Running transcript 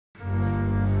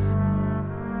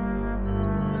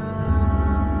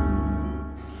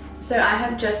So I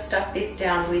have just stuck this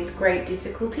down with great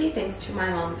difficulty, thanks to my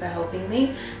mum for helping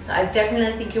me. So I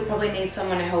definitely think you'll probably need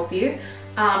someone to help you.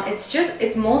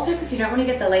 It's more so because you don't want to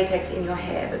get the latex in your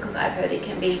hair, because I've heard it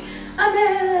can be a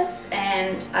mess,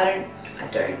 and I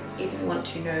don't even want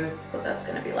to know what that's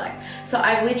going to be like. So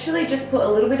I've literally just put a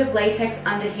little bit of latex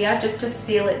under here just to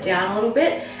seal it down a little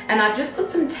bit, and I've just put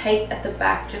some tape at the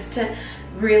back just to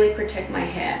really protect my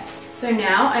hair. So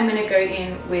now I'm going to go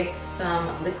in with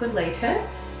some liquid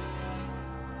latex,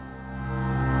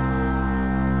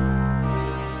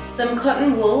 some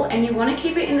cotton wool, and you want to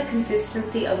keep it in the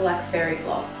consistency of like fairy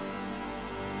floss,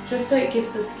 just so it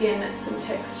gives the skin some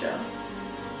texture.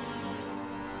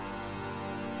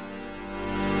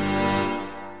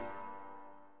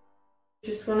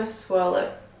 Just want to swirl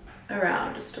it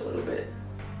around just a little bit.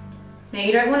 Now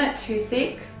you don't want it too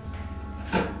thick,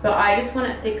 but I just want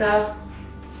it thicker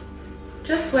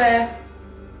just where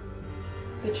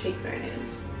the cheekbone is.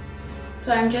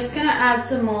 So I'm just going to add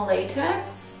some more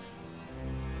latex.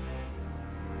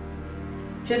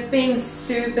 Just being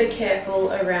super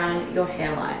careful around your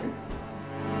hairline.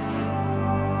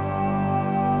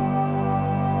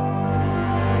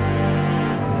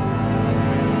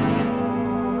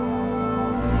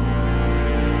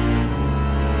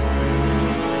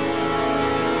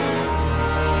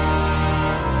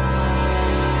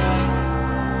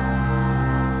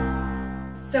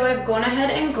 So I've gone ahead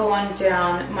and gone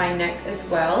down my neck as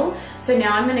well. So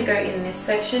now I'm going to go in this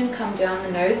section, come down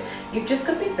the nose. You've just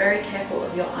got to be very careful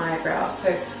of your eyebrow.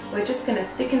 So we're just going to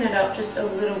thicken it up just a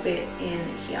little bit in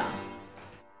here.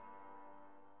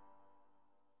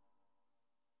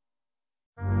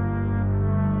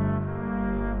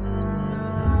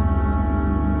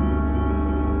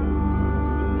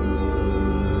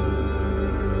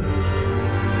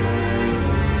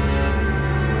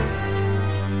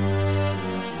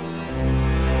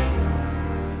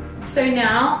 So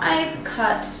now I've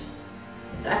cut,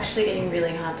 it's actually getting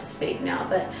really hard to speak now,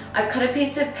 but I've cut a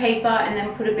piece of paper and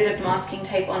then put a bit of masking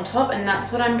tape on top, and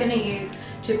that's what I'm going to use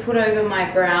to put over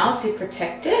my brow to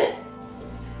protect it.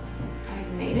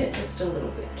 I've made it just a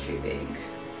little bit too big.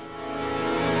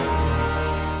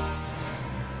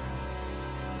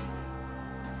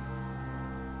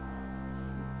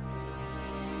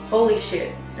 Holy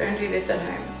shit, don't do this at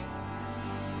home.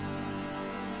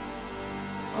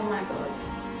 Oh my god.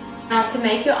 Now to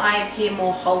make your eye appear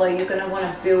more hollow, you're going to want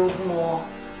to build more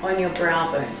on your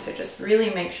brow bone. So just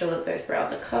really make sure that those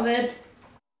brows are covered.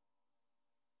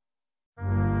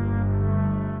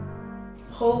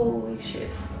 Holy shit.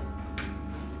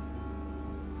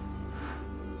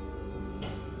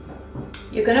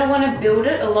 You're going to want to build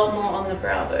it a lot more on the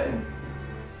brow bone,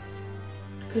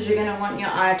 because you're going to want your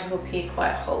eye to appear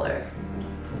quite hollow.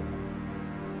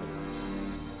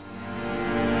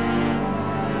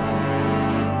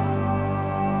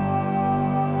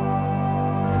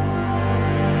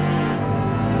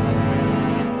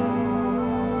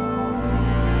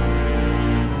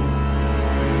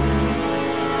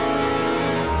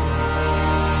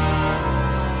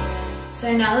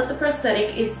 So now that the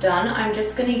prosthetic is done, I'm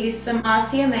just going to use some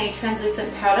RCMA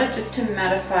translucent powder just to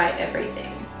mattify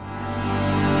everything.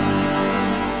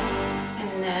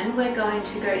 And then we're going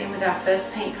to go in with our first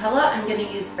paint color. I'm going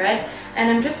to use red,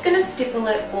 and I'm just going to stipple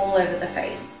it all over the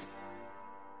face.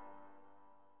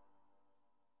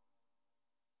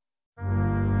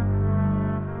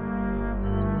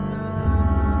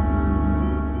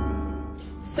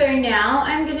 So now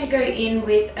I'm going to go in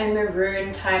with a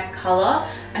maroon type color,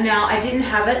 and now I didn't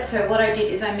have it, so what I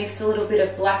did is I mixed a little bit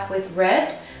of black with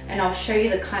red, and I'll show you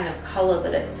the kind of color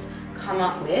that it's come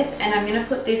up with. And I'm going to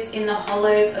put this in the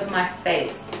hollows of my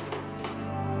face.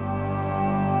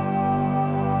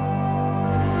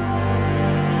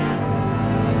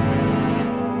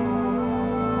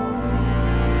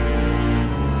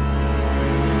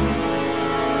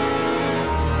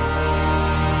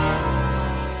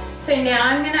 So now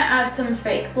I'm going to add some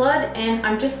fake blood, and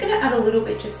I'm just going to add a little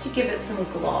bit just to give it some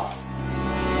gloss.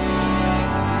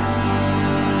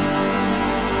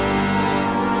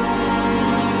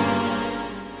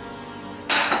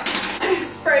 I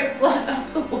just sprayed blood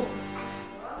up the wall.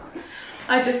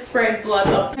 I just sprayed blood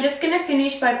up. I'm just going to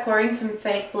finish by pouring some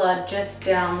fake blood just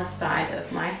down the side of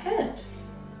my head,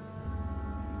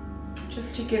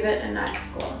 just to give it a nice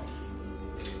gloss.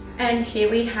 And here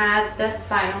we have the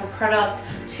final product.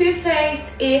 Too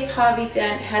Faced. If Harvey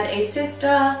Dent had a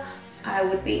sister, I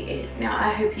would be it. Now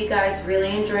I hope you guys really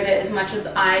enjoyed it as much as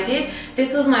I did.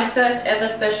 This was my first ever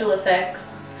special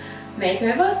effects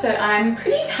makeover, so I'm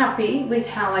pretty happy with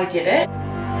how I did it.